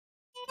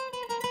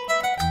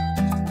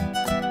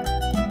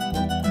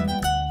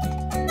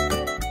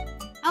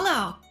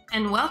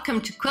and welcome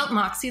to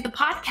QuiltMoxie, the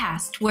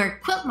podcast, where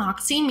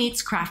QuiltMoxie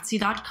meets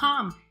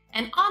Craftsy.com,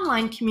 an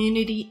online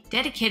community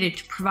dedicated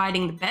to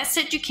providing the best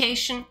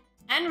education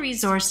and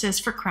resources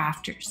for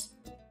crafters.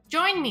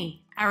 Join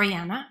me,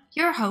 Ariana,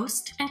 your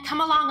host, and come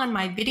along on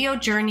my video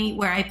journey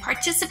where I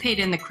participate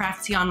in the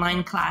Craftsy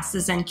online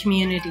classes and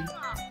community.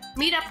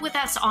 Meet up with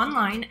us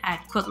online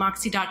at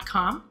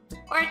QuiltMoxie.com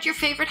or at your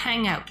favorite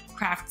hangout,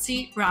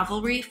 Craftsy,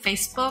 Ravelry,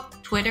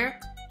 Facebook, Twitter.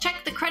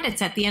 Check the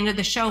credits at the end of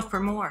the show for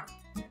more.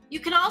 You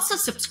can also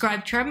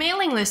subscribe to our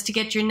mailing list to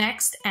get your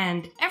next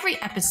and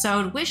every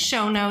episode with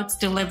show notes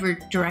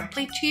delivered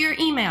directly to your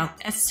email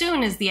as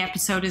soon as the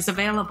episode is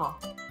available.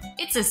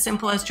 It's as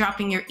simple as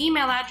dropping your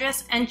email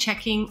address and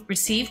checking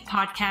Receive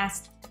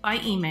Podcast by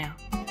email.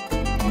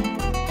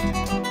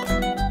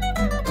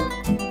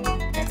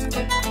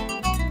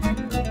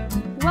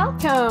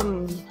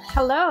 Welcome.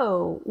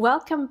 Hello.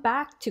 Welcome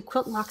back to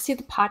QuiltMoxie,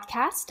 the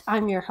podcast.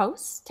 I'm your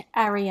host,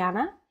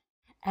 Ariana.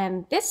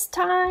 And this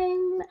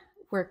time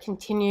we're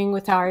continuing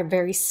with our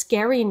very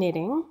scary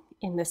knitting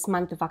in this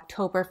month of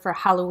October for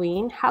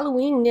Halloween.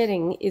 Halloween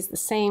knitting is the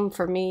same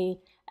for me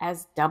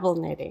as double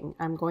knitting.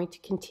 I'm going to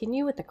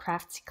continue with the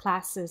Craftsy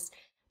classes,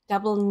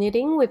 double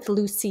knitting with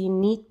Lucy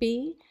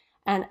Neatbee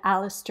and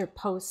Alistair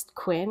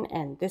Post-Quinn.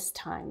 And this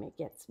time it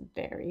gets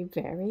very,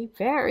 very,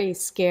 very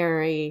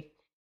scary.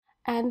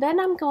 And then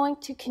I'm going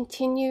to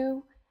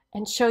continue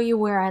and show you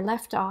where I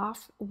left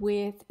off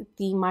with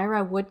the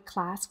Myra Wood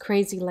class,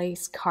 Crazy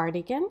Lace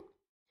Cardigan,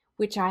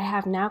 which I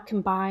have now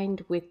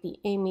combined with the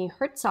Amy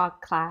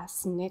Herzog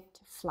class, Knit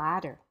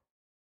Flatter.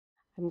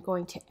 I'm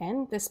going to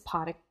end this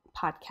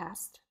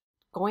podcast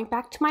going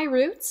back to my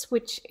roots,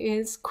 which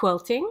is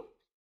quilting.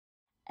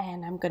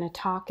 And I'm going to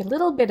talk a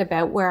little bit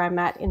about where I'm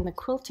at in the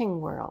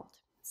quilting world.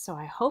 So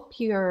I hope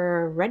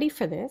you're ready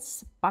for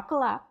this.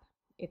 Buckle up.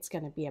 It's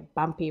going to be a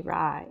bumpy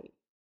ride.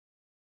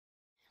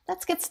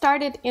 Let's get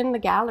started in the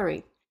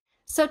gallery.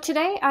 So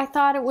today I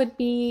thought it would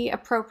be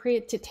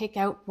appropriate to take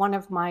out one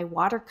of my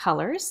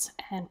watercolors.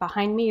 And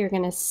behind me you're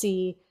going to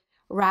see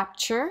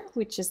Rapture,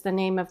 which is the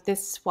name of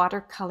this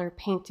watercolor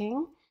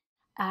painting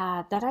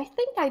that I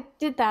think I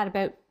did that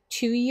about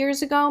 2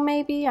 years ago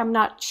maybe. I'm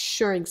not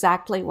sure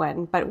exactly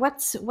when, but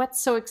what's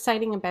so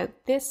exciting about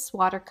this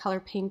watercolor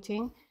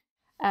painting,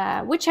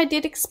 which I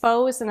did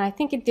expose, and I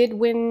think it did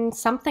win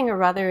something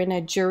or other in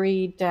a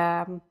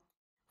juried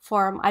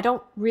forum. I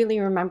don't really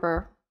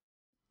remember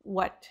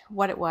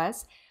what it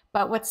was,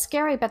 but what's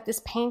scary about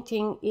this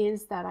painting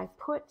is that I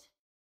put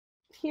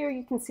here,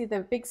 you can see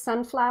the big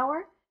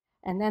sunflower,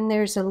 and then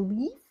there's a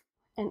leaf,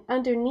 and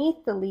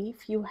underneath the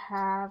leaf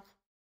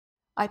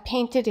I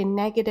painted in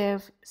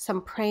negative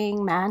some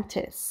praying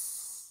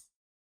mantis.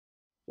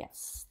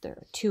 Yes, there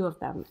are two of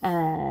them,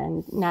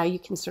 and now you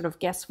can sort of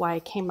guess why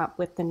I came up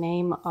with the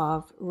name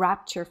of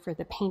Rapture for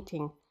the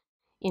painting.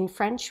 In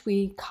French,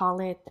 we call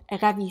it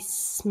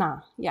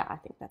Ravissement. Yeah, I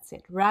think that's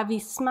it.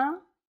 Ravissement,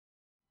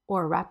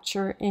 or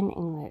Rapture in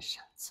English.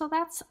 So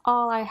that's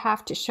all I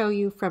have to show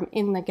you from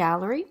in the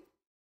gallery.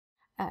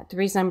 The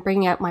reason I'm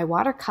bringing out my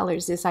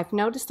watercolors is I've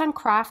noticed on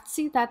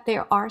Craftsy that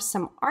there are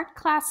some art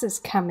classes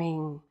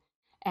coming.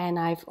 And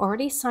I've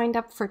already signed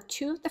up for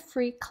 2 of the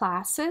free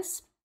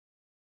classes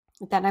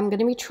that I'm going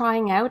to be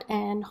trying out.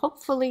 And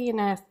hopefully in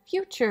a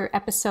future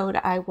episode,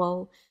 I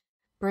will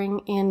bring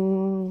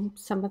in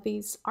some of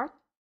these art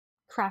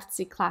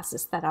Craftsy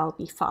classes that I'll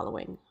be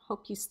following.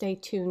 Hope you stay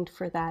tuned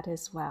for that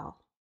as well.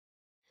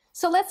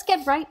 So let's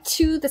get right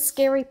to the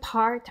scary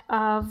part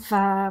of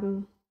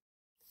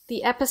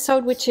the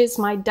episode, which is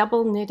my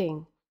double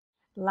knitting.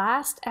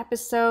 Last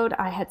episode,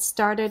 I had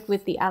started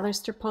with the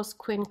Alistair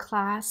Post-Quinn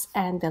class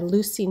and the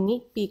Lucy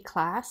Neatbee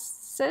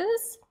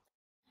classes.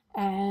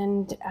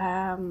 And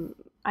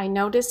I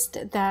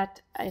noticed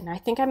that, and I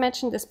think I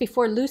mentioned this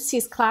before,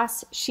 Lucy's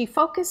class, she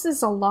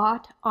focuses a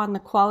lot on the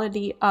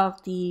quality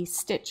of the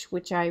stitch,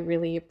 which I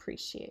really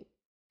appreciate.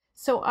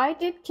 So I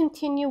did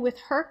continue with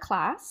her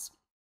class.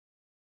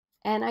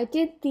 And I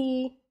did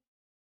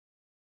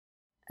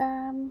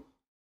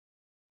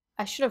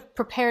I should have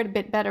prepared a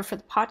bit better for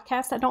the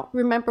podcast. I don't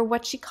remember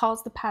what she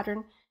calls the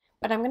pattern,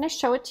 but I'm going to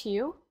show it to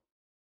you.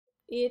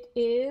 It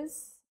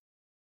is,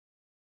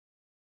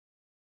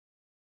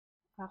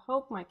 I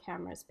hope my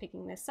camera is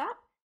picking this up.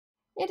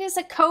 It is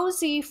a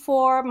cozy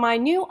for my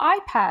new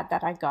iPad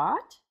that I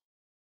got.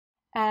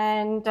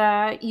 And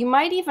you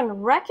might even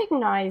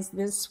recognize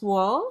this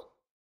wool.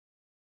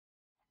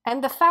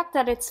 And the fact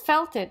that it's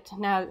felted.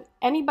 Now,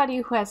 anybody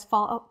who has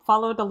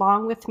followed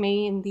along with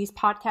me in these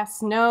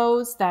podcasts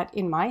knows that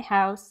in my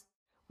house,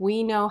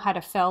 we know how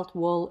to felt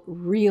wool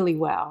really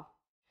well.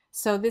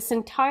 So this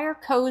entire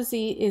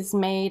cozy is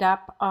made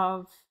up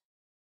of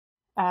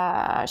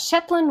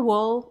Shetland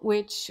wool,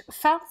 which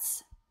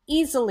felts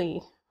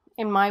easily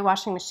in my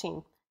washing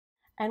machine.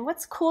 And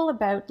what's cool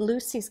about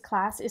Lucy's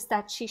class is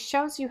that she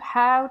shows you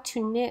how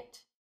to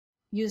knit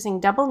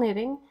using double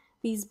knitting,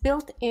 these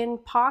built-in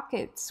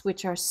pockets,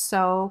 which are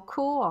so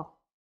cool.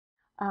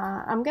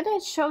 I'm going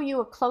to show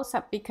you a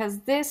close-up because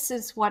this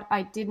is what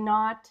I did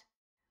not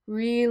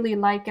really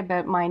like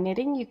about my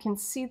knitting. You can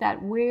see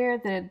that where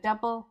the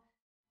double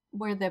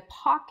where the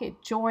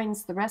pocket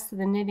joins the rest of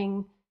the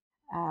knitting,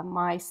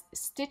 my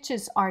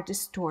stitches are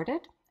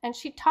distorted. And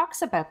she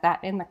talks about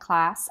that in the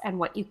class and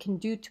what you can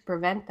do to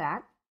prevent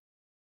that.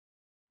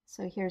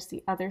 So here's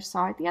the other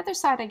side. The other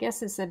side, I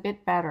guess, is a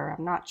bit better.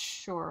 I'm not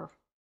sure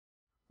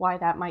why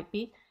that might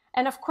be.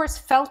 And of course,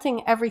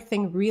 felting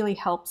everything really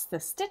helps the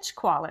stitch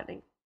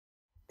quality.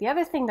 The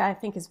other thing that I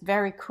think is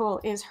very cool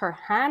is her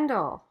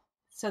handle.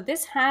 So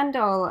this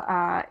handle,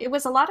 it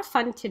was a lot of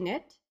fun to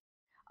knit.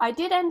 I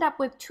did end up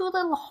with 2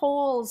 little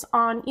holes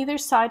on either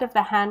side of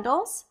the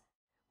handles,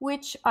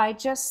 which I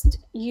just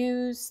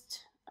used,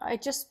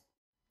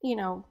 you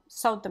know,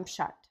 sewed them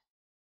shut.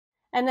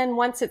 And then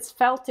once it's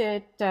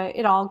felted,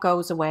 it all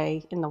goes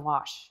away in the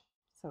wash,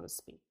 so to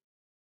speak.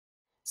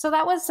 So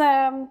that was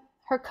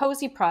her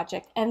cozy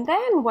project. And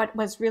then what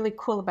was really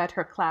cool about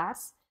her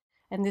class,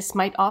 and this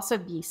might also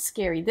be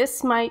scary,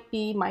 this might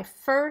be my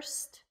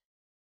first,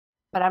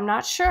 but I'm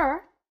not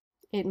sure,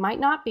 it might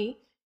not be.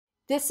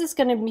 This is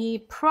going to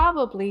be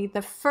probably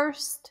the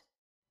first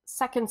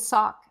second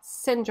sock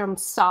syndrome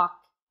sock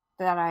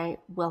that I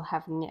will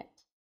have knit.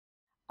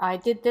 I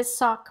did this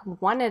sock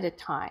one at a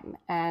time,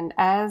 and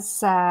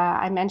as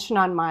I mentioned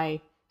on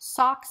my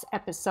socks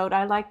episode,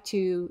 I like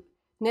to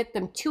knit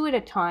them 2 at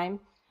a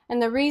time,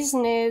 and the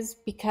reason is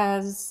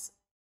because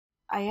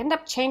I end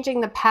up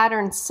changing the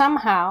pattern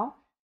somehow,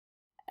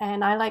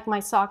 and I like my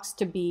socks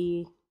to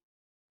be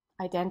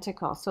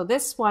identical. So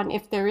this one,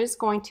 if there is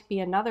going to be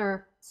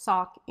another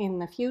sock in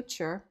the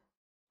future,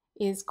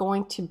 is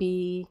going to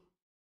be,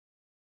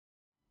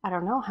 I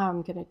don't know how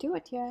I'm going to do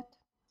it yet.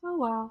 Oh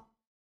well.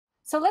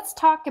 So let's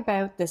talk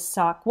about this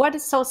sock. What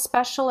is so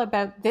special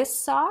about this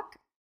sock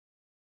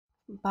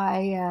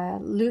by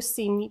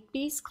Lucy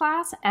Neatby's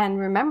class? And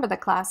remember, the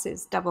class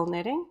is double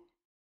knitting.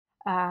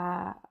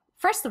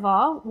 First of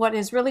all, what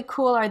is really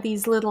cool are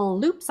these little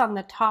loops on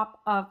the top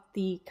of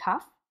the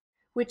cuff,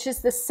 which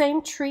is the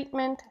same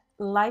treatment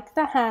like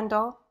the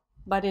handle,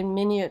 but in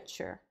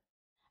miniature.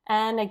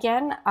 And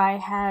again, I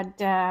had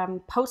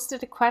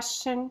posted a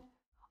question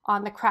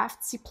on the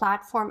Craftsy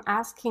platform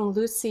asking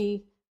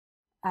Lucy,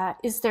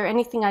 is there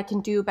anything I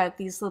can do about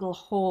these little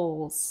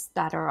holes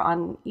that are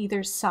on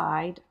either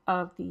side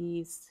of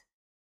these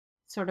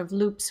sort of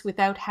loops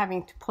without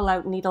having to pull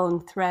out needle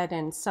and thread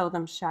and sew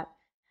them shut?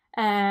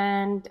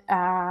 And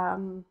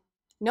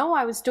no,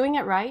 I was doing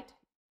it right.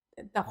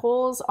 The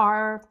holes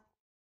are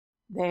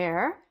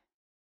there,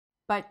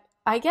 but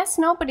I guess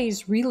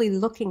nobody's really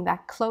looking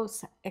that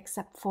close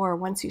except for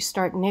once you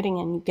start knitting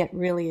and you get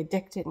really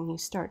addicted and you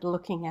start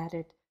looking at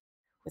it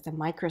with a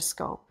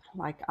microscope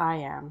like I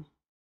am.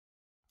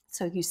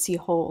 So you see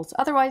holes.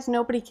 Otherwise,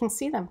 nobody can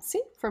see them.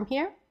 See, from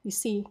here, you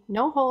see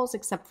no holes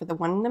except for the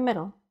one in the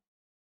middle.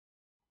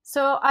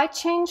 So I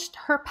changed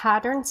her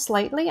pattern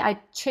slightly. I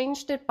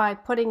changed it by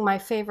putting my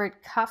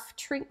favorite cuff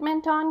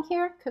treatment on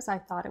here because I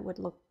thought it would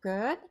look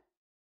good.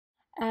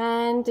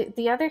 And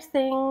the other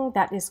thing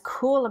that is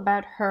cool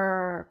about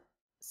her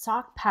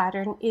sock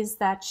pattern is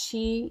that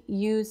she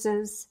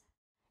uses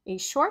a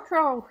short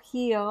row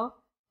heel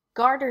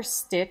garter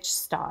stitch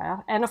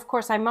style, and of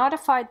course I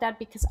modified that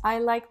because I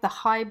like the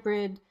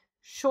hybrid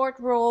short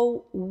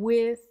row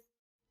with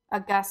a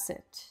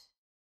gusset.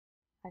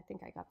 I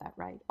think I got that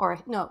right. Or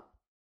no,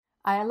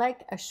 I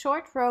like a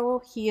short row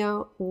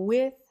heel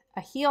with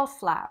a heel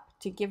flap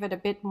to give it a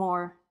bit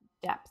more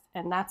depth,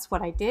 and that's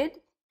what I did.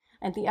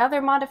 And the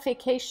other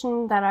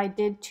modification that I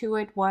did to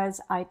it was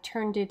I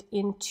turned it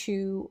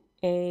into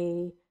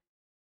a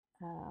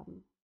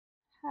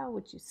how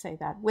would you say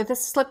that? With a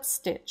slip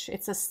stitch.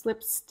 It's a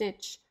slip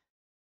stitch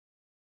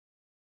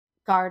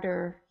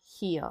garter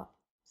heel.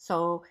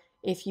 So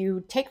if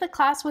you take the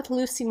class with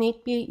Lucy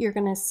Neatby, you're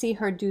going to see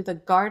her do the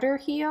garter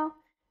heel.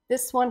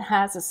 This one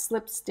has a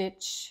slip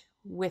stitch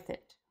with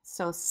it.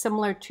 So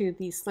similar to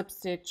the slip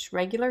stitch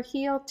regular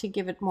heel to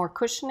give it more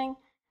cushioning.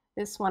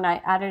 This one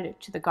I added it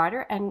to the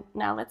garter. And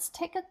now let's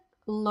take a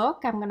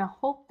look. I'm going to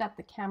hope that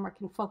the camera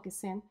can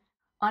focus in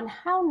on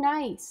how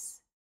nice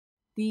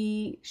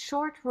the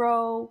short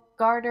row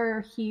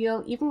garter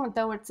heel, even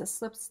though it's a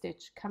slip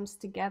stitch, comes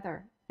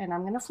together. And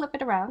I'm going to flip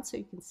it around so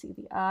you can see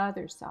the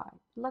other side.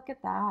 Look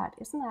at that.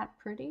 Isn't that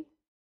pretty?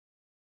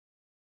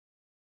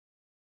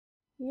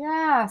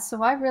 Yeah,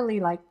 so I really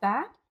like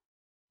that.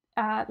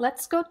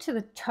 Let's go to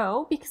the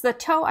toe, because the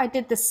toe I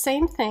did the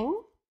same thing,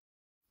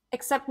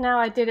 except now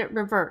I did it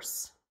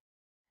reverse.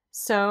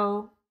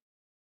 So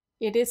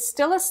it is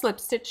still a slip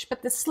stitch,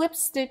 but the slip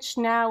stitch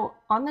now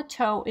on the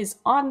toe is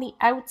on the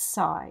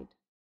outside.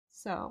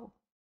 So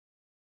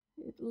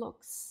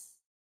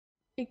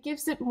it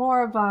gives it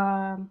more of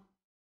a,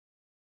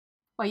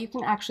 well, you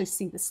can actually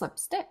see the slip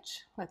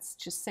stitch. Let's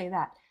just say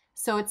that.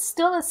 So it's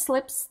still a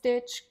slip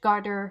stitch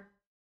garter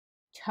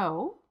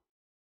toe.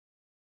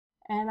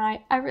 And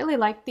I really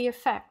like the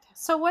effect.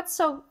 So what's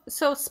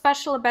so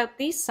special about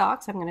these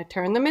socks? I'm going to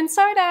turn them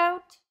inside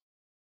out.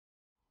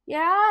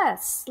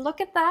 Yes,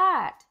 look at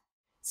that.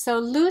 So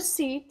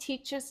Lucy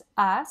teaches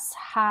us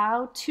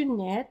how to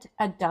knit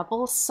a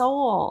double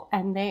sole,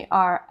 and they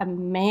are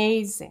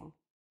amazing.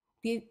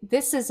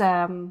 This is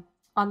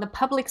on the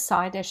public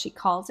side, as she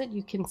calls it,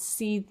 you can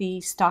see the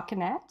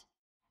stockinette.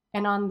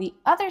 And on the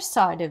other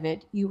side of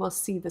it, you will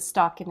see the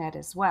stockinette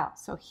as well.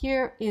 So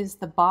here is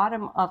the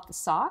bottom of the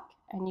sock,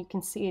 and you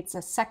can see it's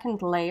a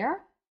second layer.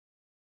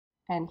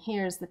 And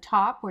here's the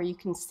top where you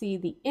can see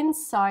the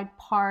inside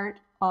part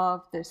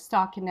of the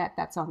stockinette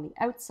that's on the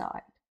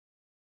outside.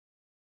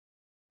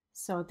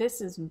 So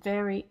this is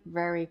very,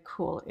 very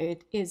cool.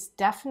 It is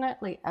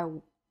definitely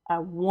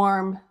a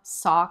warm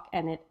sock,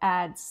 and it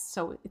adds,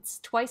 so it's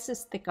twice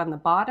as thick on the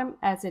bottom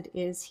as it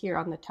is here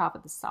on the top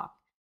of the sock.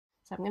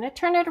 So I'm going to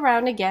turn it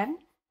around again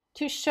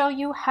to show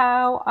you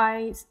how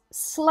I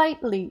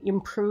slightly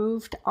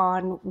improved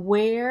on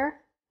where,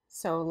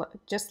 so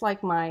just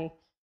like my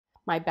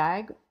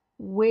bag,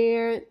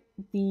 where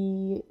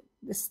the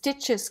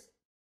stitches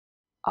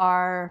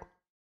are,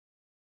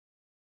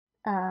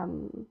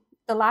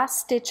 the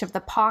last stitch of the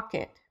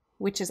pocket,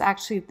 which is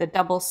actually the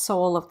double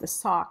sole of the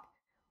sock,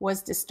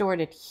 was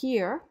distorted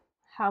here,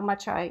 how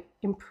much I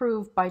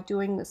improved by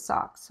doing the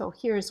sock. So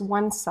here's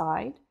one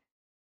side.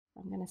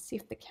 I'm going to see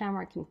if the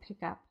camera can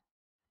pick up.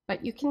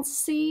 But you can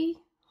see,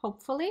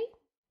 hopefully,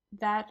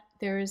 that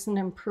there is an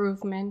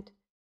improvement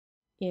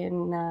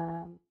in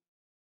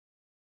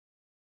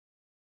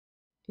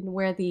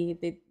where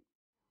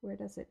where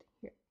does it,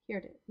 here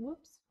it is.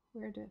 Whoops,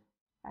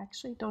 I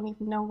actually don't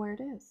even know where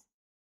it is.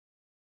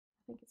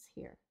 I think it's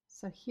here.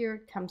 So here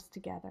it comes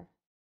together.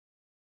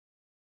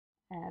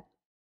 And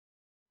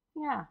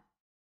yeah.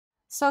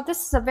 So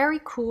this is a very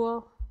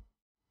cool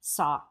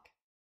sock.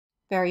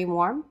 Very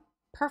warm,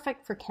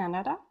 perfect for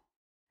Canada.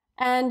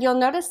 And you'll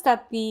notice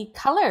that the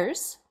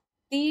colors,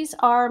 these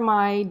are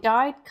my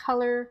dyed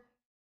color,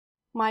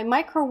 my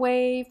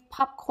microwave,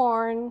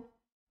 popcorn,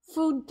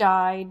 food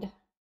dyed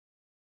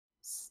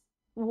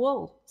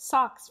wool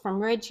socks from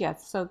Regia.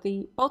 So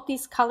both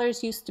these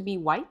colors used to be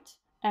white,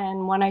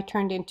 and one I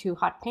turned into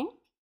hot pink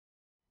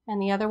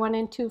and the other one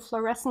into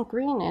fluorescent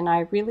green, and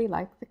I really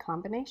like the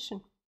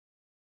combination.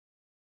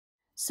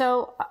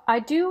 So I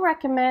do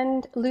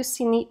recommend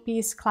Lucy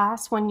Neatby's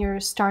class when you're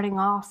starting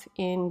off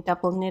in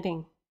double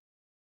knitting.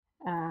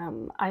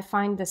 I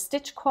find the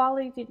stitch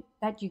quality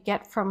that you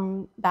get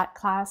from that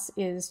class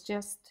is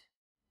just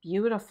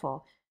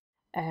beautiful.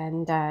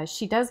 And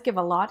she does give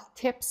a lot of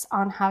tips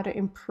on how to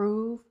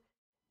improve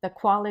the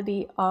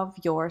quality of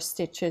your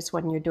stitches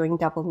when you're doing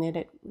double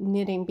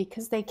knitting,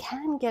 because they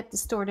can get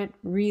distorted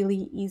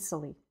really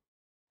easily.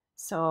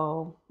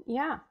 So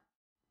yeah,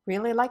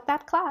 really like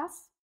that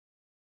class.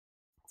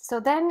 So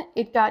then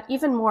it got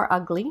even more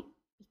ugly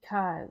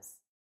because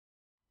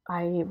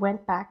I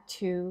went back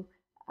to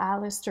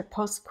Alistair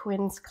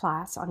Post-Quinn's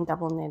class on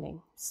double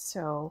knitting.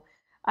 So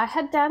I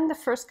had done the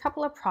first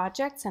couple of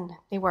projects and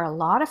they were a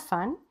lot of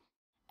fun,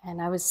 and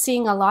I was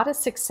seeing a lot of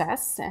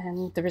success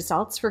and the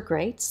results were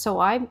great. So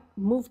I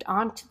moved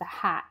on to the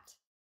hat.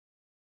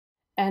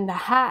 And the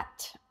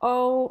hat,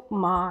 oh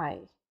my,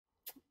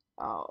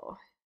 oh,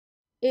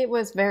 it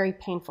was very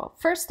painful.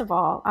 First of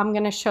all, I'm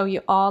going to show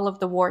you all of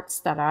the warts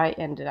that I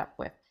ended up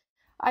with.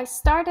 I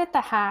started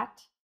the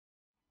hat,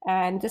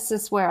 and this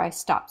is where I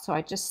stopped. So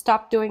I just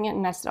stopped doing it,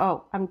 and I said,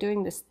 oh, I'm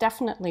doing this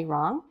definitely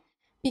wrong,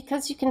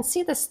 because you can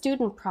see the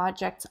student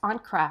projects on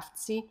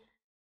Craftsy,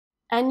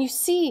 and you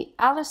see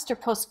Alistair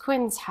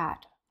Post-Quinn's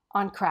hat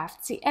on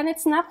Craftsy, and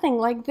it's nothing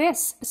like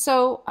this.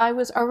 So I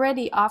was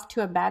already off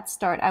to a bad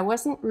start. I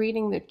wasn't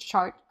reading the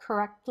chart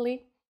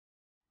correctly.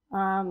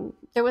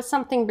 There was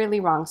something really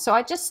wrong. So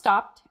I just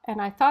stopped,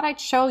 and I thought I'd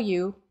show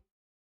you.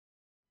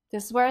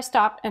 This is where I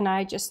stopped, and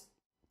I just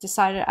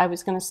decided I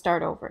was going to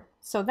start over.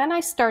 So then I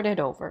started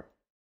over.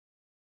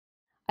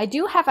 I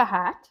do have a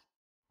hat.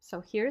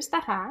 So here's the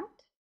hat.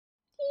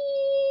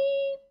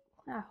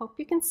 I hope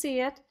you can see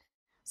it.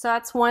 So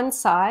that's one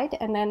side,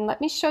 and then let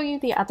me show you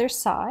the other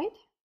side.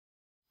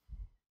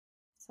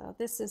 So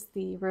this is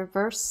the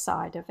reverse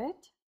side of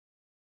it.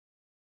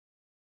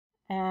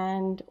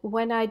 And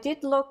when I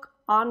did look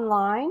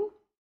online,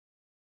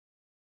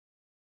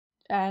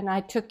 and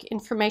I took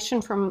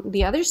information from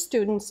the other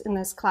students in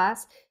this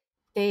class,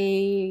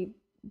 they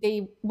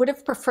would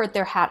have preferred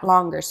their hat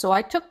longer. So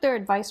I took their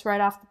advice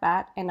right off the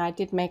bat, and I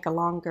did make a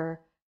longer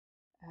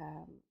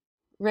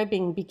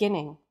ribbing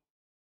beginning.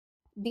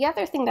 The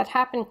other thing that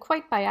happened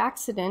quite by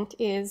accident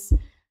is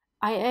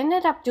I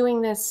ended up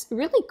doing this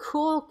really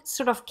cool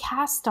sort of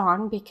cast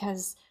on,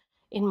 because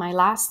in my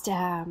last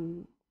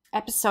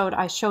episode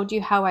I showed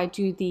you how I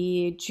do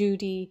the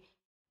Judy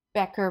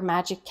Becker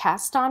magic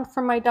cast on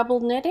for my double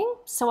knitting.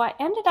 So I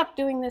ended up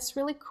doing this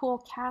really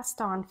cool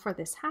cast on for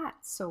this hat.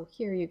 So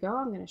here you go.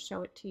 I'm going to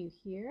show it to you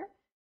here,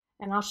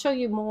 and I'll show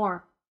you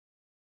more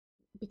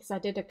because I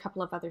did a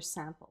couple of other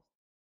samples.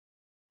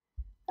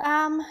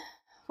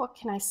 What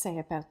can I say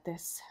about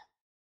this?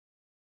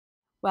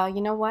 Well,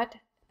 you know what?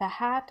 The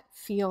hat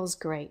feels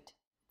great.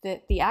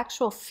 The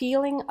actual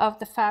feeling of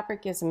the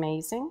fabric is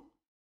amazing.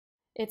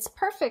 It's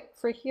perfect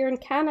for here in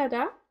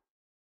Canada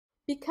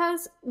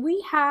because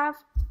we have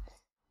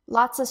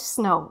lots of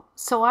snow.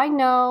 So I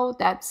know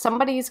that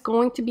somebody's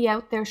going to be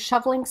out there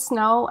shoveling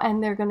snow,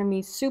 and they're going to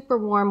be super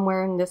warm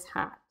wearing this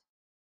hat.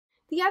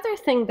 the other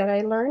thing that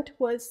I learned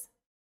was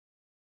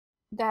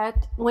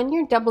that when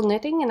you're double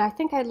knitting, and I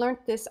think I learned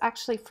this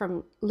actually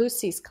from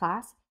Lucy's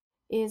class,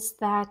 is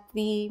that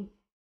the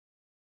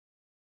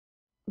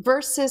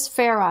versus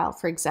fair isle,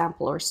 for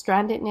example, or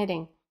stranded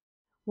knitting,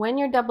 when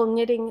you're double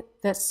knitting,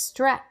 the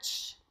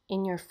stretch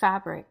in your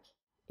fabric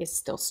is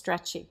still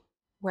stretchy.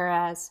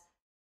 Whereas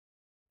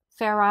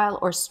fair isle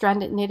or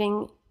stranded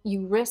knitting,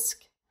 you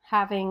risk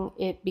having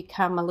it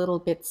become a little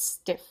bit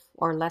stiff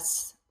or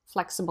less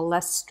flexible,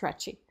 less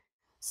stretchy.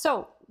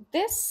 So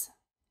this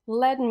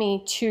led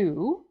me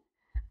to,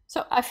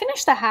 so I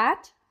finished the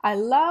hat. I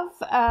love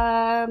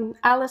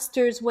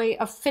Alistair's way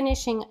of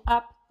finishing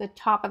up the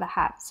top of the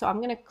hat. So I'm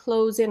going to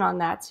close in on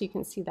that so you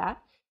can see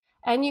that.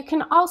 And you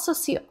can also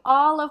see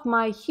all of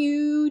my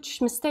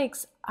huge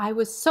mistakes. I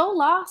was so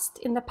lost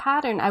in the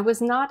pattern. I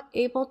was not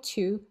able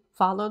to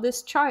follow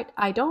this chart.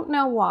 I don't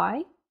know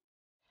why.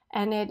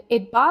 And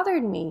it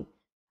bothered me.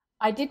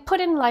 I did put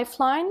in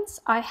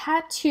lifelines. I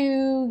had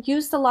to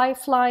use the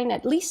lifeline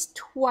at least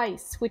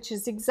twice, which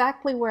is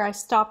exactly where I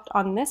stopped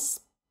on this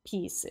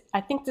piece.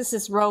 I think this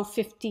is row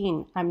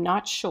 15. I'm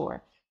not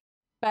sure.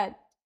 But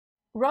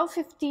row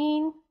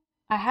 15,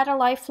 I had a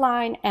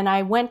lifeline and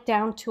I went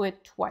down to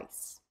it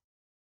twice.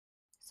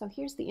 So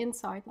here's the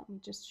inside. Let me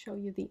just show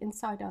you the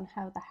inside on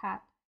how the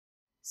hat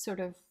sort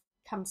of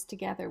comes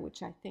together,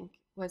 which I think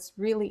was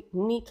really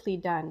neatly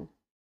done.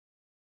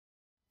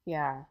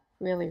 Yeah,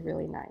 really,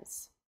 really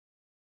nice.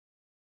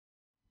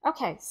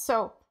 Okay,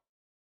 so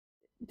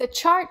the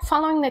chart,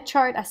 following the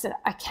chart, I said,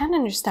 I can't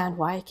understand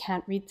why I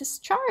can't read this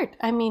chart.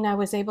 I mean, I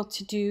was able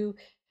to do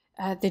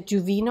the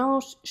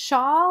Duvino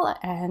shawl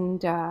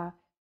and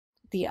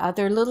the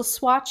other little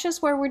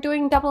swatches where we're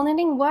doing double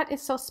knitting. What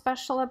is so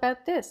special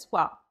about this?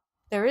 Well,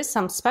 there is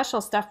some special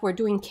stuff. We're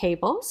doing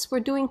cables. We're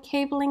doing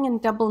cabling and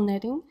double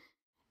knitting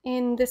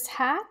in this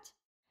hat.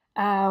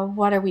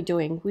 What are we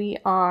doing?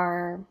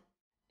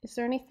 Is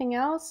there anything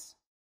else?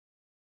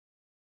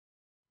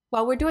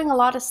 Well, we're doing a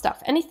lot of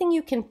stuff. Anything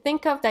you can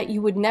think of that you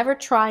would never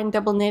try in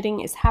double knitting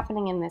is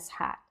happening in this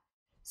hat.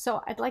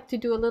 So I'd like to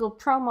do a little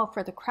promo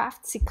for the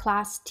Craftsy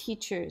class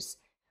teachers.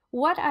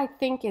 What I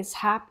think is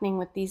happening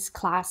with these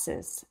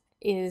classes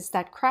is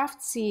that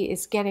Craftsy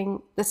is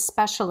getting the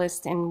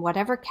specialist in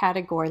whatever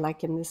category,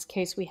 like in this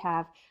case we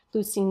have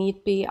Lucy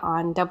Neatby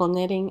on double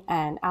knitting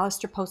and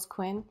Alistair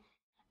Post-Quinn,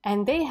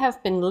 and they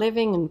have been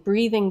living and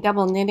breathing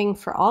double knitting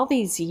for all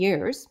these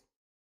years.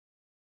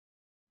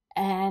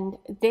 And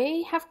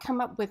they have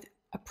come up with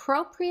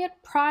appropriate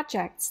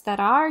projects that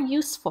are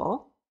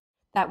useful,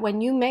 that when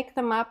you make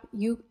them up,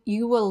 you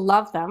will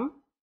love them,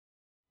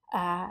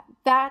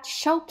 that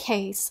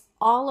showcase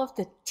all of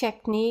the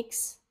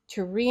techniques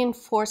to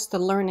reinforce the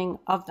learning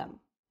of them.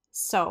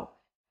 So,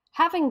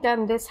 having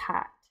done this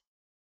hat,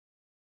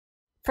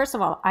 first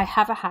of all, I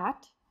have a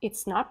hat.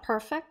 It's not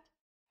perfect,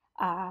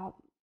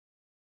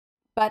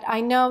 but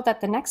I know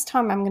that the next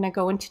time I'm going to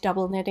go into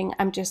double knitting,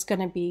 I'm just going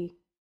to be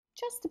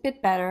just a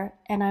bit better,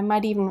 and I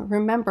might even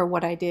remember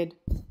what I did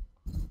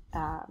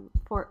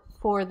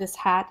for this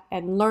hat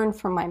and learn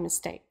from my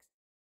mistakes.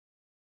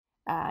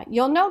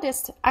 You'll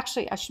notice,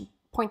 actually I should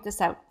point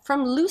this out,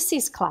 from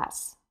Lucy's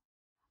class,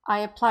 I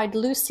applied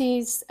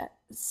Lucy's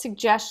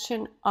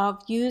suggestion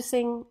of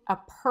using a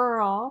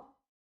pearl,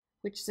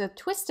 which is a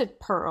twisted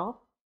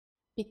pearl,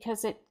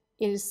 because it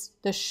is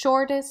the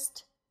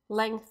shortest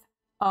length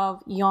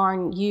of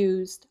yarn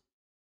used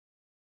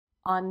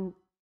on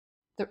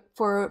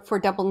for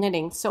double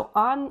knitting. So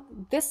on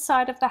this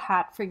side of the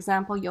hat, for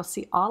example, you'll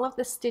see all of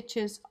the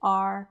stitches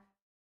are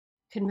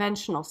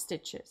conventional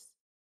stitches.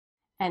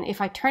 And if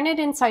I turn it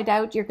inside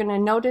out, you're going to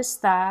notice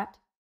that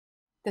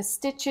the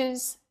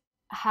stitches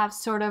have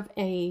sort of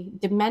a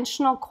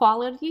dimensional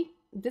quality.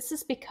 This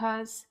is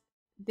because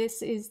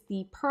this is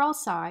the pearl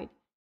side,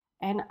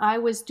 and I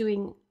was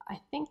doing,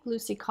 I think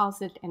Lucy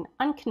calls it an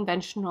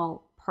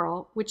unconventional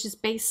purl, which is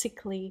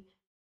basically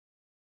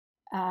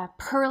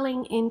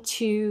purling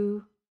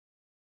into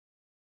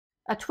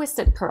a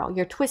twisted purl.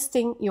 You're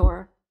twisting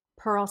your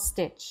purl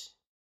stitch.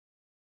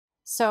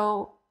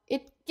 So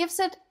it gives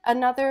it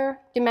another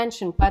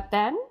dimension. But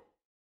then,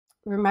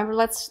 remember,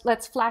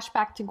 let's flash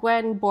back to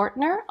Gwen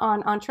Bortner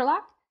on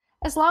Entrelac.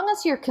 As long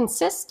as you're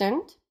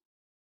consistent,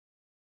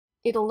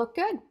 it'll look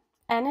good.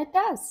 And it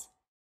does.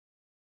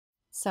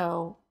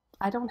 So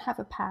I don't have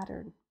a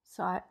pattern.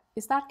 So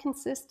is that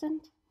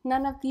consistent?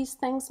 None of these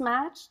things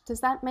match?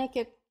 Does that make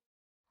it?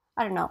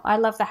 I don't know. I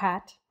love the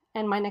hat,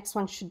 and my next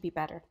one should be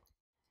better.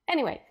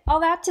 Anyway, all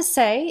that to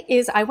say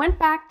is I went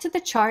back to the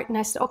chart and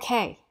I said,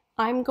 okay,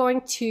 I'm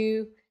going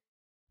to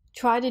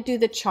try to do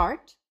the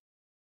chart.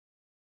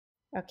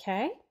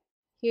 Okay,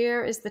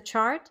 here is the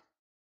chart.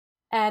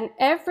 And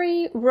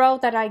every row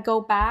that I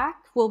go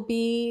back will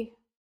be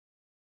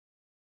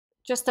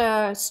just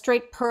a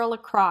straight purl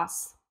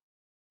across,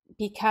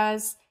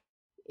 because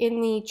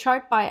in the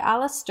chart by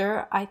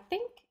Alistair, I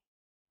think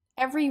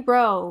every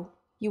row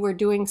you were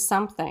doing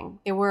something.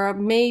 There were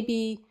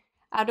maybe,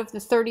 out of the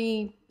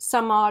 30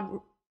 some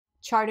odd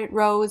charted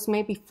rows,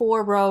 maybe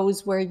 4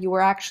 rows where you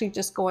were actually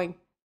just going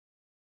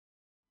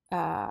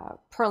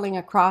purling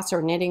across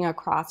or knitting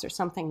across or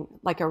something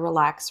like a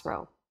relaxed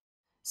row.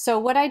 So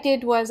what I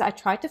did was I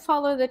tried to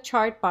follow the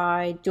chart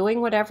by doing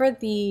whatever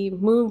the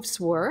moves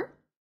were,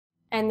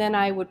 and then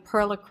I would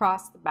purl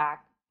across the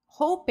back,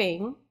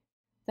 hoping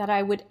that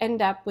I would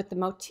end up with the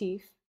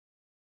motif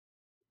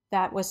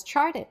that was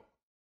charted.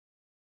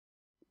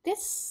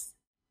 This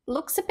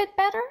looks a bit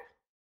better,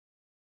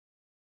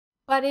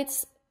 but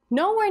it's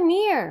nowhere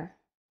near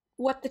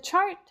what the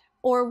chart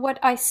or what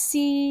I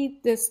see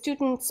the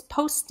students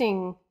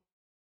posting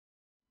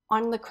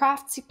on the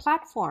Craftsy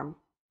platform.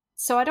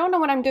 So I don't know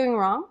what I'm doing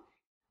wrong,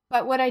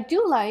 but what I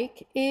do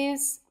like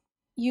is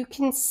you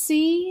can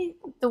see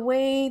the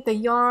way the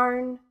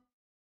yarn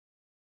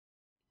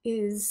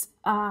is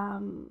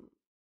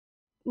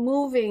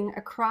moving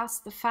across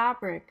the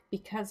fabric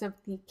because of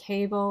the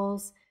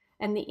cables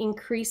and the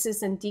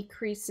increases and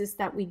decreases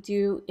that we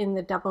do in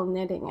the double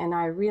knitting, and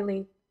I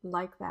really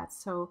like that.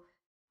 So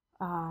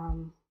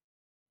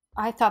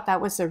I thought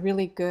that was a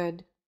really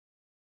good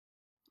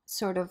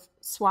sort of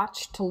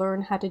swatch to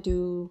learn how to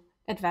do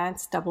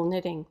advanced double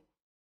knitting.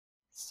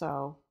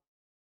 So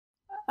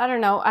I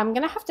don't know, I'm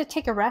gonna have to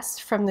take a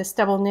rest from this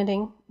double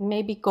knitting,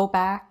 maybe go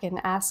back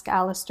and ask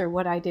Alistair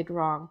what I did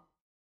wrong.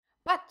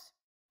 But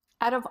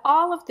out of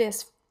all of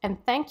this, and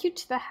thank you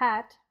to the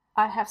hat,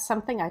 I have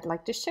something I'd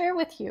like to share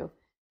with you.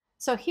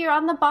 So here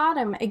on the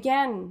bottom,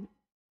 again,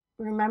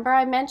 remember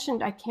I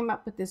mentioned I came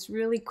up with this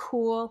really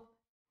cool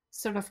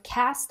sort of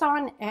cast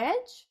on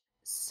edge?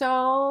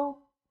 So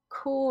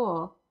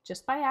cool,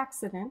 just by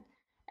accident.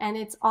 And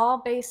it's all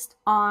based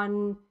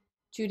on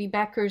Judy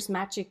Becker's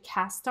Magic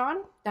Cast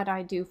On that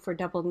I do for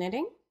double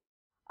knitting.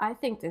 I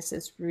think this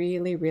is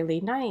really, really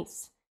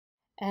nice.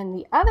 And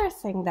the other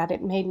thing that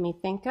it made me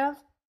think of,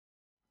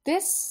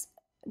 this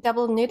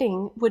double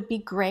knitting would be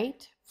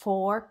great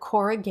for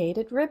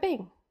corrugated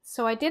ribbing.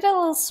 So I did a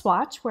little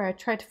swatch where I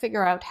tried to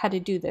figure out how to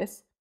do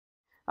this.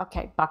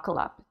 Okay, buckle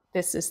up.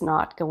 This is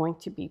not going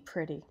to be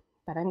pretty,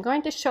 but I'm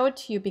going to show it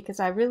to you because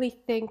I really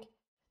think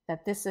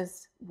that this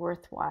is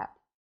worthwhile.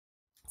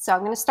 So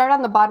I'm going to start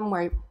on the bottom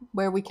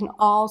where we can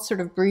all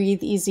sort of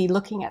breathe easy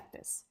looking at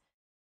this.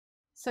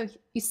 So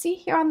you see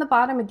here on the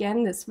bottom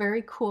again, this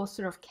very cool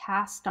sort of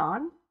cast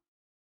on.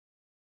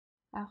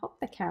 I hope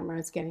the camera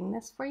is getting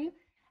this for you.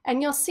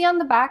 And you'll see on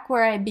the back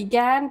where I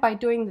began by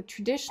doing the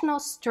traditional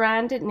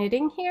stranded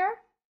knitting here.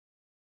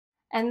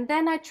 And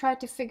then I tried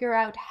to figure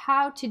out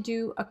how to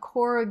do a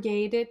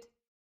corrugated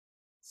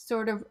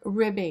sort of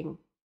ribbing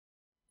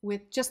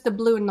with just the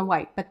blue and the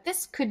white. But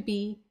this could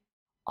be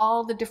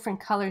all the different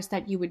colors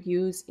that you would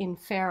use in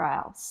Fair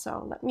Isle.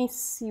 So let me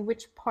see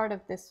which part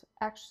of this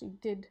actually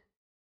did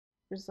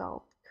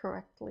result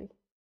correctly.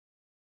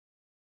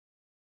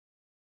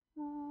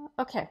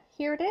 Okay,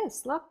 here it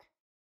is, look.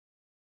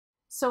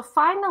 So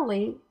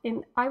finally,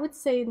 I would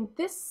say in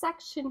this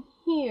section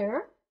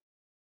here,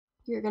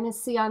 you're going to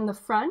see on the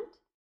front,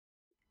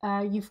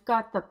 you've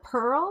got the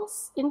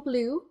pearls in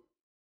blue,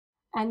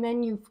 and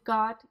then you've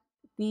got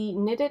the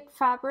knitted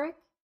fabric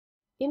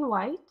in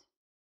white,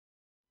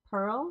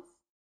 pearls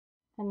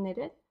and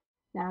knitted.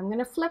 Now I'm going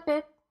to flip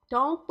it.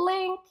 Don't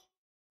blink.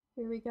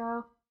 Here we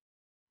go.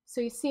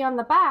 So you see on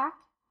the back,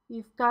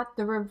 you've got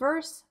the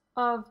reverse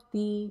of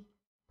the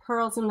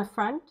pearls in the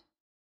front.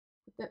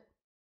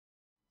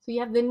 So you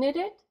have the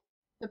knitted,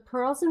 the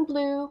pearls in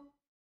blue,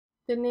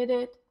 the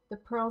knitted, the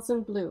pearls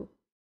in blue.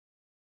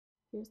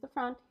 Here's the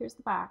front, here's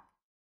the back.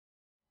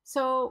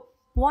 So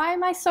why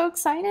am I so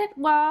excited?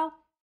 Well,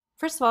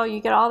 first of all, you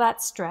get all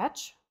that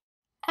stretch.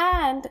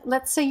 And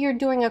let's say you're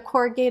doing a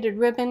corrugated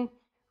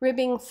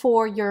ribbing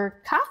for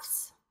your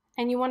cuffs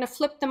and you want to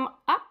flip them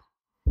up.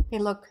 They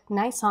look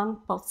nice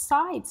on both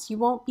sides. You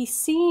won't be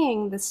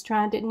seeing the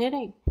stranded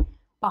knitting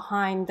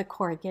behind the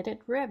corrugated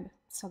rib.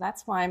 So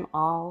that's why I'm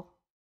all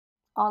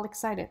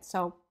excited.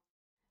 So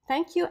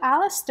thank you,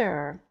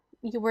 Alistair.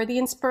 You were the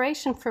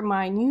inspiration for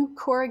my new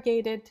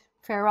corrugated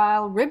Fair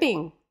Isle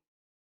ribbing.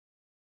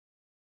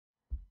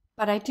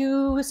 But I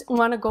do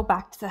want to go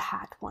back to the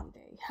hat one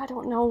day. I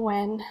don't know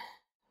when.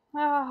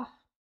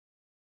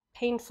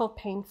 Painful,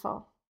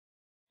 painful.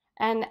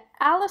 And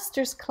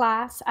Alistair's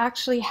class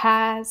actually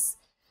has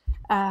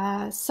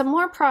some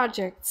more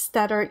projects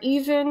that are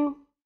even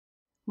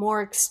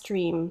more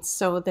extreme.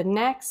 So the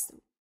next,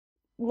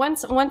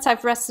 once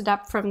I've rested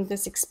up from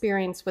this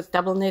experience with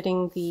double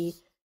knitting the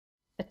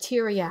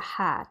Atyria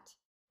hat,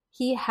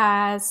 he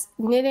has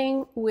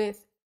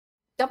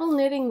double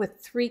knitting with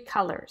 3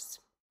 colors.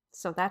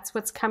 So that's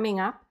what's coming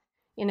up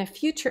in a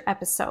future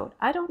episode.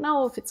 I don't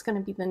know if it's going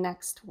to be the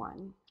next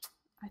one.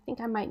 I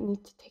think I might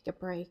need to take a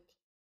break.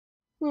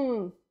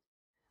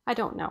 I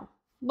don't know.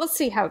 We'll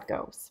see how it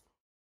goes.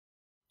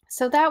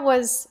 So that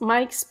was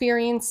my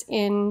experience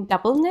in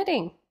double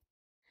knitting.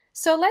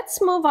 So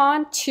let's move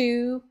on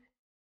to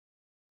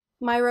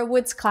Myra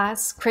Wood's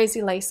class,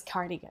 Crazy Lace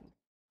Cardigan.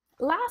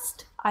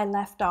 Last I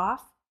left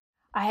off,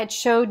 I had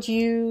showed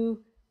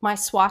you my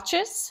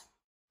swatches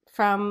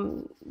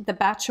from the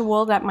batch of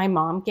wool that my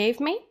mom gave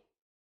me.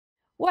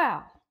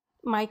 Well,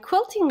 my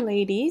quilting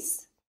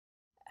ladies,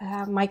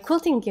 my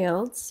quilting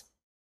guilds,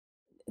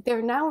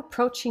 they're now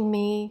approaching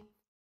me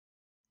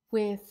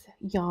with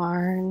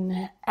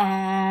yarn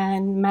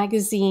and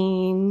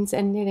magazines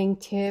and knitting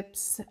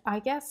tips. I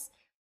guess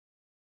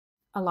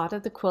a lot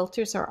of the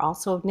quilters are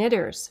also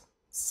knitters.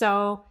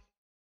 So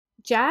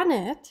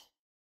Janet,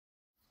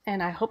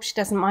 and I hope she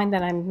doesn't mind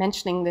that I'm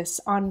mentioning this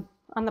on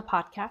the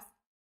podcast,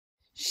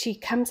 she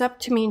comes up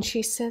to me and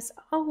she says,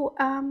 "Oh,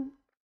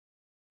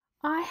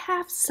 I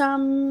have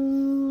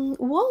some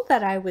wool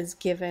that I was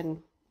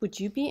given. Would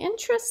you be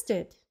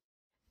interested?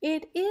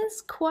 It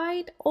is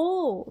quite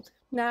old."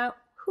 Now,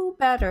 who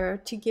better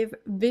to give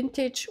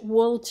vintage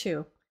wool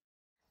to?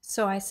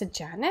 So I said,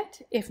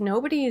 "Janet, if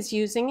nobody is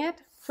using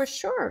it, for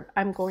sure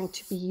I'm going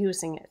to be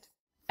using it."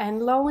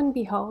 And lo and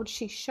behold,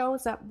 she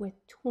shows up with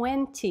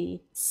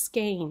 20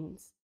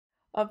 skeins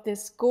of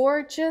this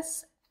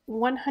gorgeous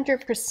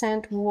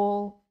 100%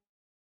 wool,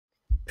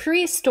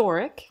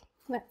 prehistoric.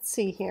 Let's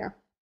see here.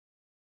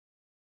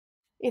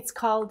 It's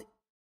called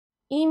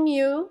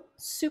Emu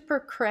Super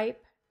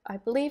Crepe. I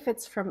believe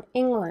it's from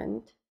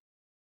England.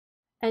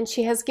 And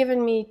she has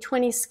given me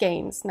 20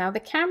 skeins. Now the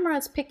camera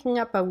is picking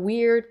up a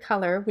weird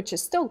color, which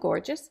is still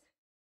gorgeous.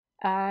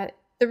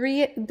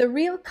 The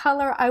real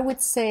color, I would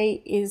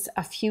say, is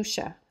a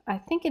fuchsia. I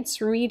think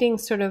it's reading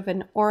sort of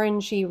an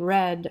orangey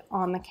red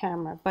on the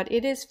camera, but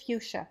it is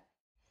fuchsia.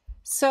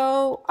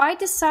 So I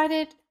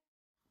decided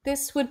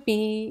this would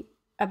be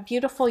a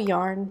beautiful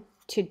yarn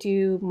to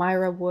do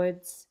Myra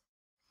Wood's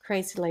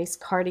Crazy Lace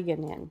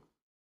cardigan in.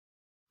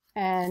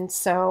 And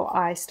so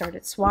I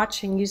started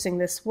swatching using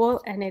this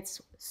wool, and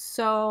it's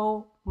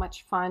so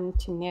much fun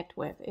to knit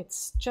with.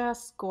 It's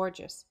just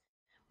gorgeous.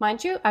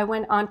 Mind you, I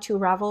went on to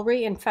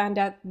Ravelry and found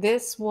out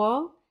this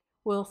wool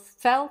will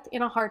felt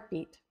in a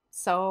heartbeat.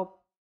 So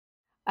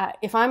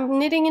if I'm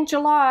knitting in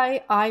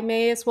July, I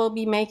may as well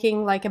be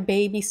making like a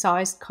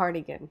baby-sized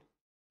cardigan.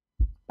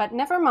 But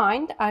never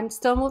mind, I'm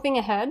still moving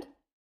ahead.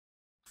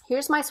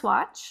 Here's my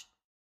swatch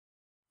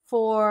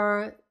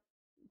for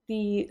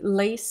the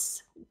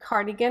lace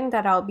cardigan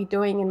that I'll be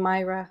doing in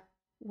Myra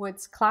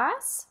Wood's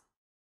class.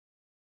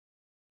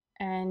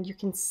 And you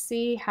can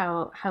see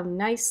how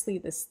nicely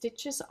the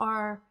stitches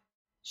are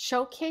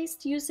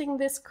showcased using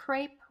this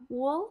crepe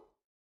wool.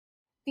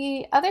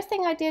 The other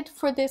thing I did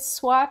for this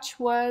swatch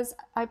was,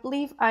 I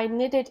believe I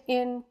knitted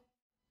in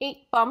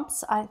 8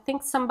 bumps. I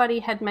think somebody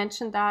had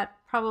mentioned that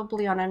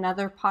probably on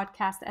another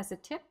podcast as a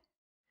tip,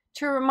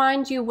 to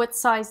remind you what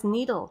size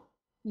needle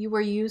you were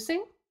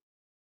using.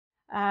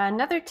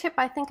 Another tip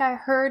I think I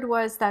heard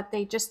was that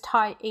they just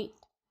tie 8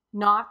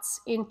 knots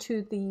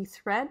into the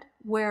thread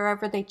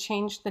wherever they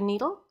change the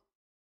needle.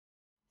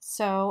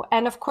 So,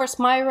 and of course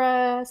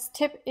Myra's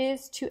tip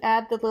is to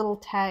add the little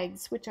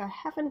tags, which I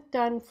haven't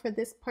done for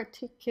this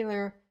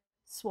particular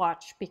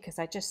swatch because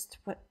I just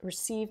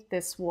received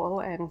this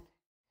wool and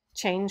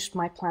changed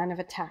my plan of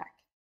attack.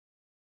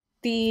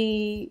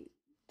 The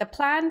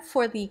plan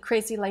for the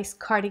Crazy Lace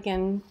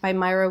cardigan by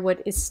Myra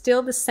Wood is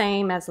still the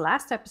same as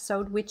last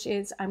episode, which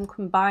is I'm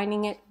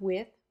combining it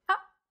with,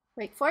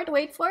 wait for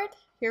it,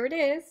 here it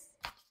is.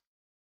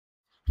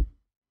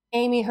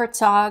 Amy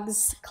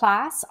Herzog's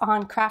class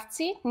on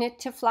Craftsy, Knit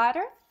to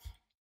Flatter.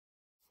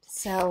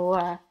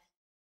 So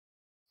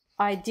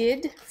I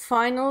did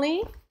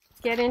finally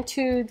get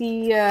into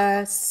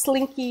the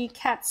slinky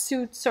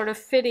catsuit sort of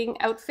fitting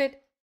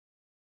outfit.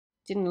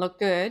 Didn't look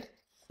good,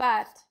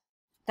 but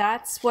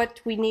that's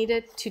what we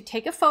needed to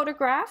take a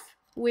photograph,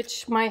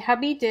 which my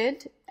hubby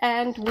did,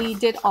 and we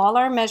did all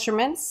our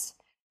measurements.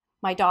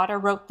 My daughter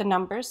wrote the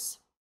numbers,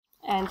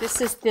 and this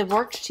is the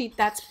worksheet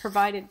that's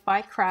provided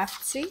by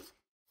Craftsy.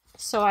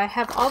 So I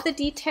have all the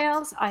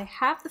details, I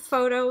have the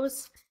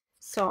photos,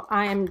 so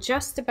I am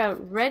just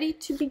about ready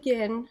to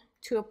begin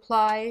to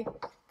apply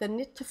the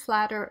Knit to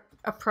Flatter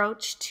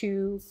approach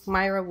to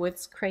Myra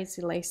Wood's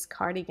Crazy Lace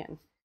cardigan.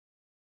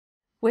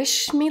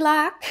 Wish me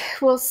luck.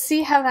 We'll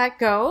see how that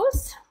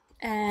goes.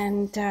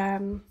 And,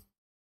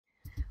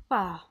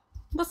 well,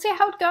 we'll see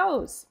how it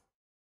goes.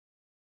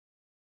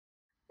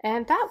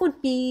 And that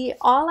would be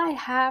all I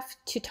have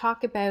to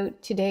talk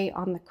about today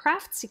on the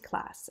Craftsy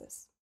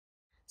classes.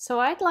 So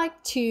I'd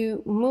like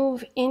to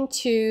move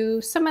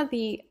into some of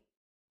the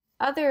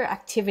other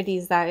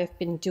activities that I've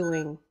been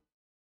doing.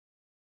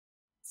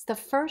 It's the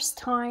first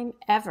time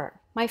ever.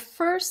 My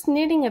first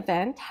knitting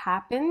event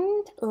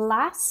happened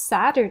last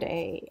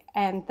Saturday,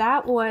 and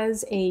that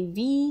was a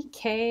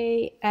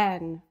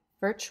VKN,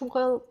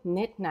 Virtual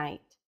Knit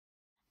Night.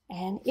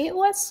 And it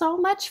was so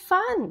much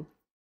fun.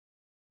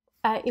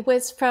 It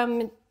was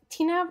from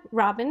Tina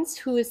Robbins,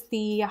 who is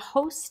the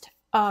host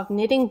of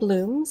Knitting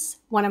Blooms,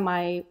 one of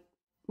my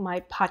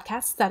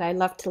podcasts that I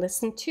love to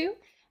listen to.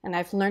 And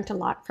I've learned a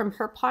lot from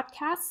her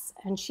podcasts,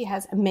 and she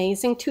has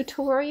amazing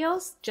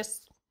tutorials,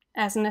 just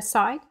as an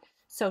aside.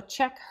 So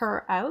check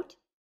her out.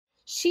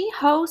 She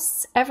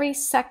hosts every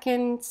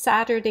second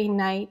Saturday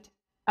night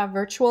a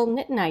virtual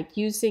knit night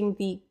using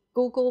the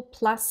Google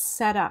Plus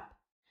setup.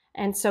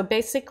 And so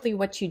basically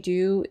what you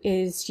do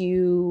is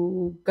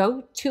you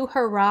go to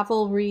her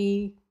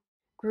Ravelry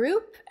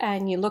group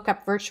and you look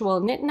up Virtual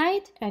Knit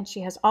Night, and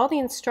she has all the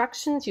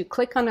instructions. You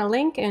click on a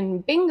link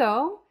and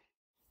bingo,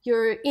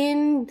 you're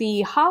in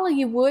the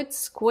Hollywood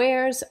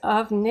squares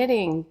of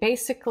knitting.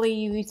 Basically,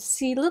 you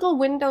see little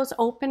windows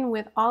open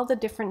with all the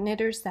different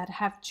knitters that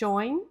have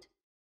joined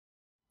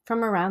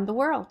from around the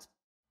world.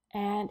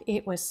 And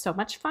it was so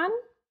much fun.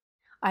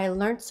 I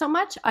learned so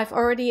much. I've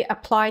already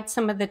applied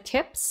some of the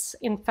tips.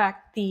 In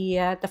fact,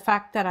 the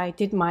fact that I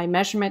did my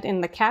measurement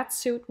in the cat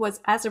suit was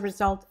as a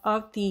result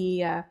of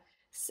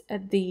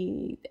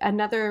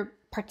another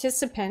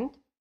participant.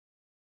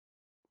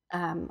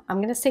 I'm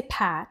going to say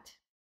Pat.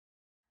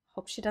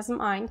 Hope she doesn't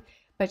mind.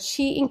 But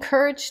she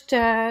encouraged,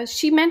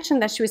 she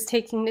mentioned that she was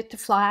taking Knit to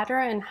Flatter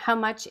and how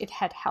much it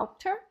had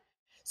helped her.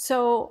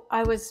 So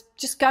I was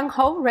just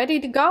gung-ho, ready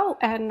to go.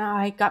 And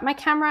I got my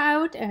camera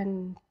out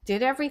and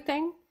did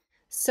everything.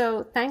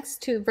 So thanks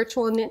to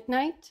Virtual Knit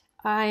Night,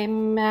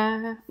 I'm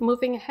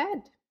moving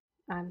ahead.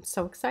 I'm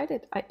so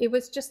excited. It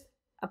was just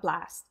a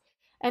blast.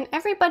 And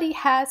everybody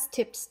has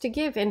tips to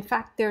give. In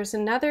fact, there's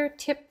another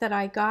tip that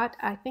I got.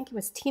 I think it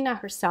was Tina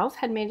herself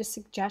had made a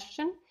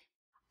suggestion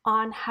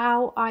on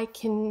how I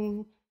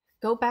can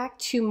go back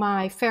to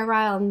my Fair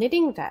Isle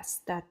knitting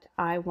vest that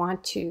I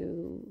want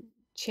to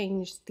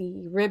change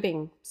the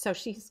ribbing. So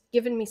she's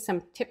given me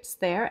some tips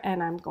there,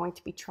 and I'm going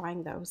to be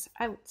trying those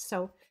out.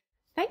 So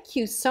thank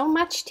you so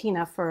much,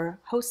 Tina, for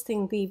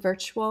hosting the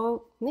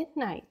Virtual Knit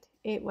Night.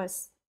 It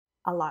was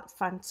a lot of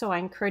fun, so I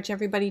encourage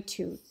everybody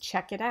to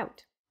check it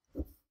out.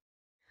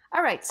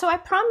 All right, so I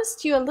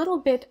promised you a little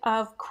bit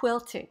of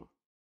quilting.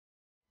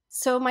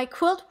 So my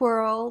quilt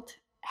world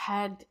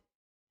had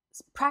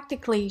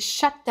practically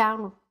shut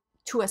down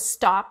to a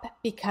stop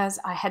because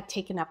I had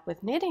taken up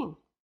with knitting.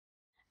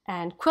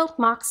 And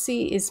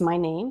QuiltMoxie is my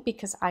name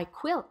because I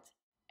quilt.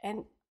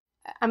 And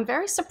I'm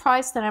very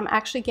surprised that I'm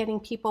actually getting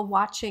people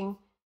watching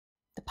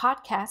the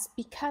podcast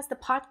because the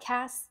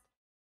podcast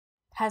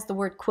has the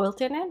word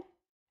quilt in it.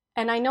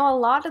 And I know a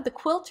lot of the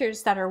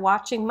quilters that are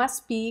watching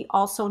must be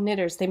also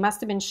knitters. They must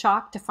have been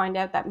shocked to find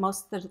out that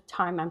most of the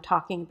time I'm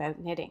talking about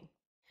knitting.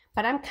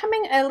 But I'm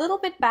coming a little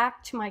bit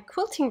back to my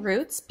quilting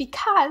roots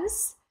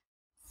because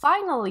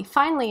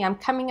finally, I'm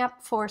coming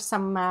up for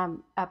some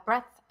a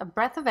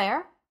breath of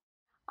air.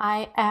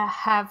 I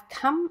have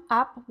come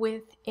up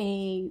with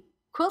a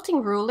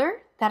quilting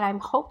ruler that I'm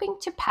hoping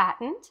to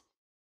patent,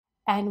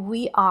 and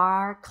we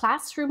are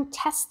classroom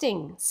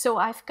testing. So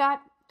I've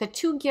got the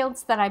two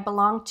guilds that I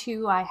belong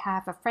to. I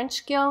have a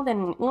French guild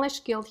and an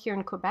English guild here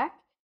in Quebec,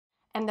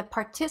 and the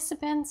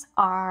participants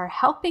are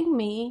helping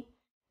me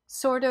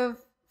sort of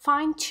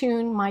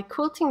fine-tune my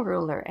quilting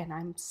ruler, and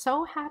I'm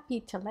so happy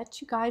to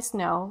let you guys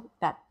know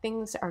that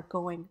things are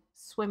going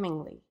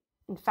swimmingly.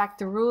 In fact,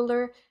 the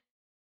ruler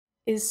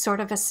is sort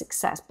of a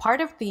success.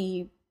 Part of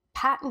the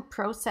patent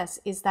process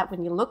is that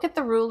when you look at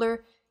the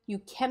ruler, you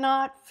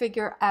cannot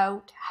figure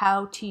out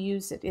how to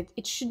use it.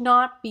 It should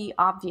not be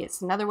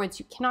obvious. In other words,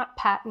 you cannot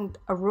patent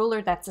a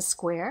ruler that's a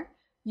square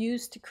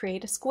used to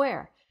create a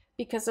square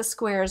because a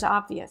square is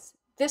obvious.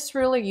 This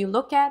ruler, you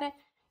look at it,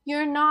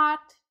 you're not,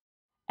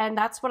 and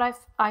that's what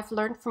I've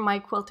learned from my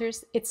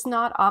quilters. It's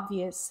not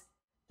obvious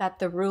that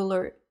the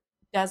ruler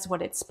does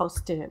what it's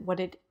supposed to, what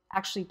it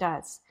actually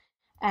does.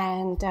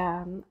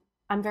 And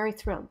I'm very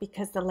thrilled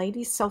because the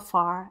ladies so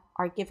far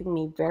are giving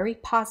me very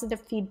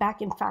positive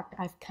feedback. In fact,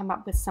 I've come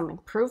up with some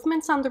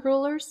improvements on the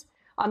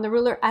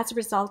ruler as a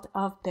result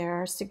of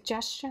their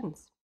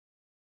suggestions.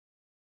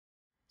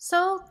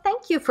 So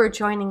thank you for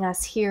joining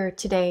us here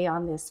today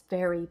on this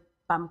very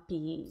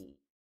bumpy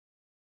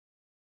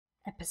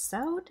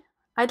episode.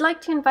 I'd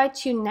like to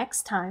invite you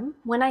next time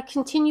when I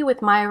continue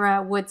with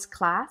Myra Wood's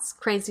class,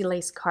 Crazy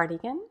Lace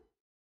Cardigan,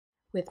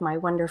 with my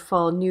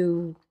wonderful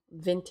new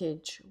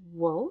vintage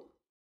wool,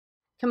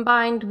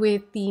 combined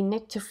with the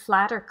Knit to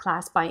Flatter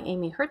class by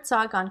Amy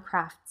Herzog on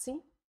Craftsy.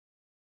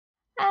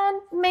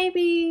 And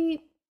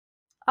maybe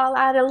I'll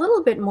add a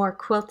little bit more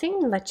quilting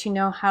and let you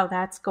know how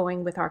that's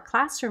going with our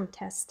classroom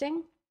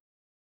testing.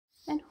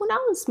 And who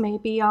knows,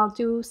 maybe I'll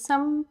do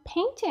some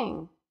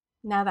painting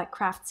now that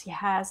Craftsy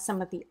has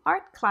some of the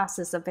art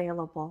classes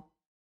available.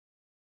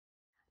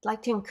 I'd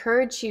like to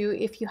encourage you,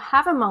 if you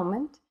have a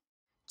moment,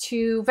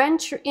 to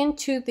venture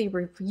into the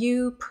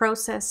review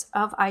process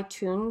of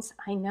iTunes.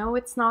 I know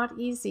it's not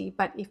easy,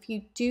 but if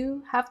you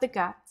do have the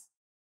guts,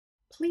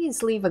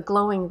 please leave a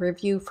glowing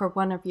review for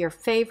one of your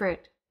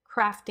favorite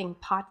crafting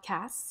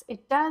podcasts.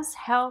 It does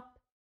help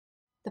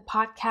the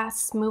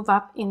podcasts move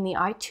up in the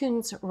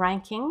iTunes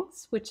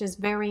rankings, which is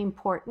very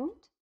important.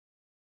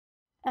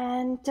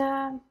 And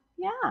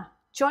yeah,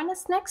 join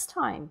us next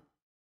time.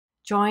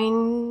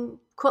 Join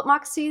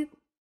QuiltMoxie,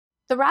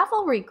 the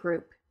Ravelry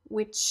group,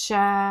 which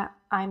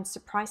I'm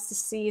surprised to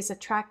see is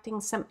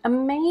attracting some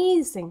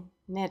amazing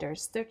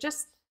knitters. They're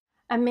just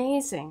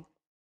amazing.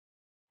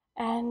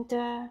 And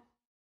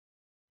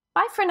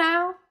bye for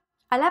now.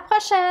 À la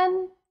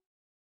prochaine.